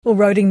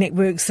Well, roading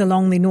networks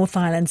along the North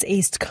Island's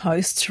east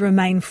coast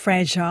remain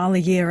fragile a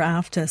year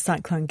after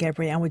Cyclone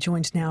Gabrielle. We're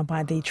joined now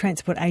by the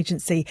transport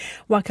agency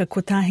Waka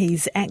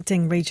Kotahi's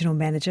acting regional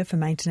manager for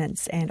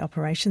maintenance and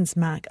operations,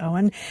 Mark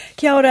Owen.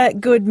 Kia ora,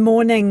 good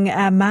morning,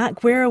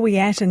 Mark. Where are we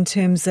at in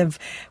terms of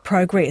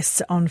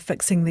progress on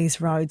fixing these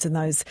roads in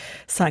those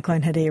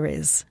cyclone-hit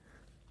areas?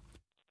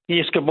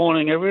 Yes, good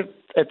morning, Ingrid.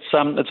 It's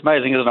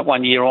amazing, isn't it?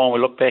 1 year on, we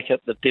look back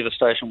at the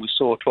devastation we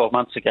saw 12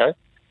 months ago.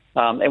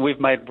 And we've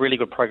made really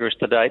good progress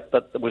to date,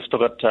 but we've still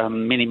got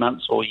many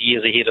months or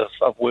years ahead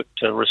of work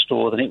to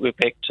restore the network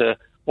back to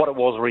what it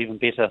was or even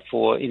better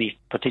for any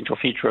potential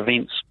future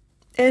events.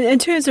 In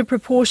terms of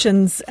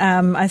proportions,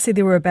 I see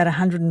there were about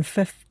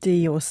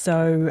 150 or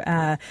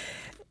so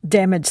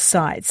damaged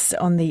sites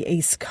on the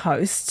east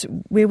coast.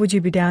 Where would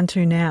you be down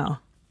to now?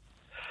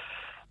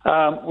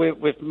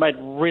 We've made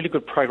really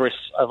good progress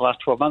over the last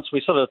 12 months.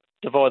 We sort of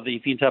divide the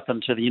event up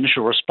into the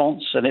initial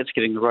response, and that's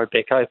getting the road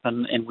back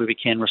open, and where we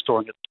can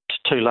restoring it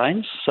to 2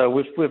 lanes. So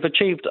we've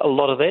achieved a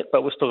lot of that,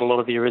 but we've still got a lot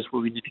of areas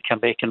where we need to come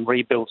back and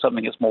rebuild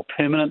something that's more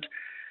permanent.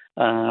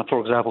 For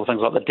example, things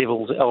like the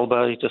Devil's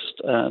Elbow,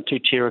 just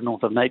Tutera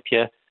north of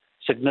Napier,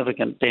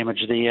 significant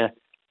damage there.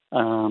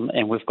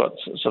 And we've got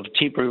sort of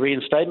temporary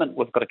reinstatement.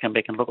 We've got to come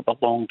back and look at the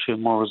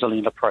long-term, more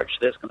resilient approach.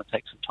 That's going to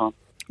take some time.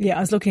 Yeah, I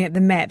was looking at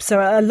the map.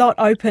 So a lot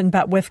open,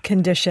 but with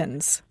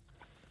conditions.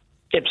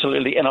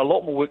 Absolutely, and a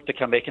lot more work to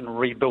come back and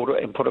rebuild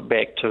it and put it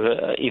back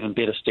to an even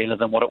better standard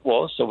than what it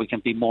was, so we can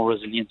be more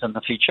resilient in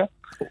the future.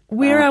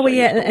 Where are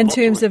we at in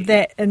terms of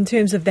that? In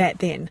terms of that,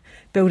 then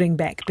building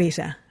back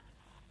better.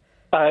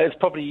 It's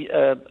probably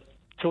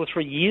 2 or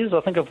 3 years, I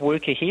think, of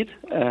work ahead.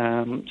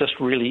 Just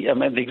really, I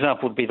mean, the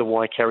example would be the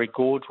Waikari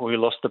Gorge, where we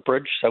lost the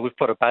bridge. So we've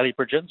put a Bailey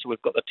Bridge in, so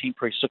we've got the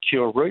temporary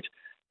secure route.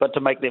 But to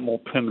make that more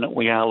permanent,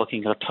 we are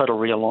looking at a total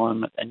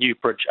realignment, a new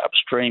bridge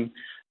upstream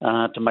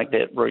to make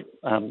that route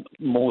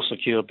more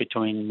secure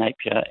between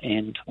Napier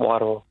and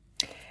Wairoa.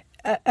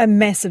 A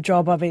massive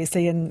job,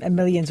 obviously, and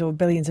millions or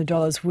billions of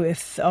dollars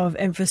worth of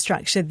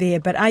infrastructure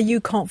there. But are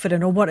you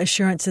confident, or what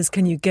assurances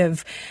can you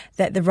give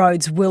that the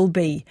roads will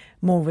be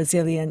more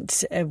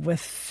resilient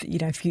with,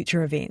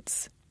 future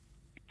events?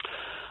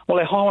 Well,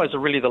 our highways are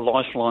really the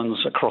lifelines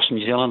across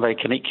New Zealand. They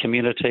connect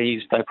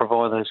communities. They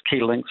provide those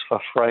key links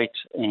for freight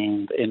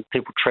and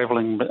people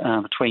travelling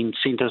between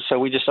centres. So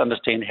we just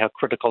understand how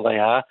critical they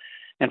are.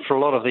 And for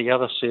a lot of the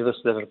other service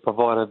that are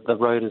provided, the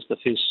road is the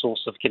first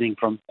source of getting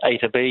from A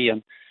to B.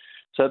 And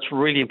so it's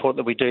really important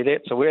that we do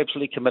that. So we're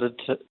absolutely committed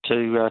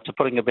to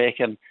putting it back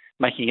and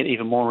making it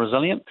even more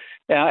resilient.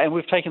 And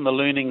we've taken the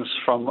learnings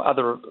from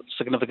other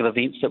significant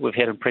events that we've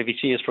had in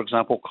previous years, for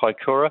example,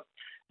 Kaikoura.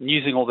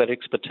 Using all that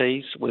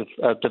expertise, we've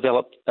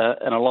developed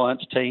an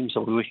alliance team, so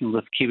we're working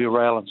with Kiwi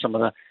Rail and some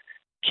of the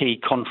key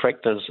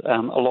contractors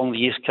along the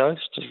East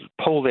Coast to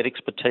pull that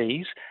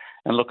expertise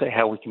and look at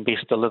how we can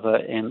best deliver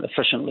and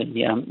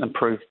efficiently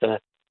improve the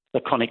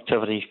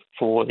connectivity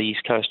for the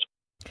East Coast.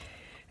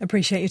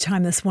 Appreciate your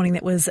time this morning.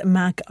 That was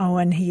Mark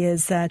Owen. He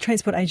is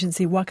Transport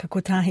Agency Waka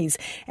Kotahi's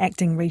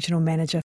acting regional manager.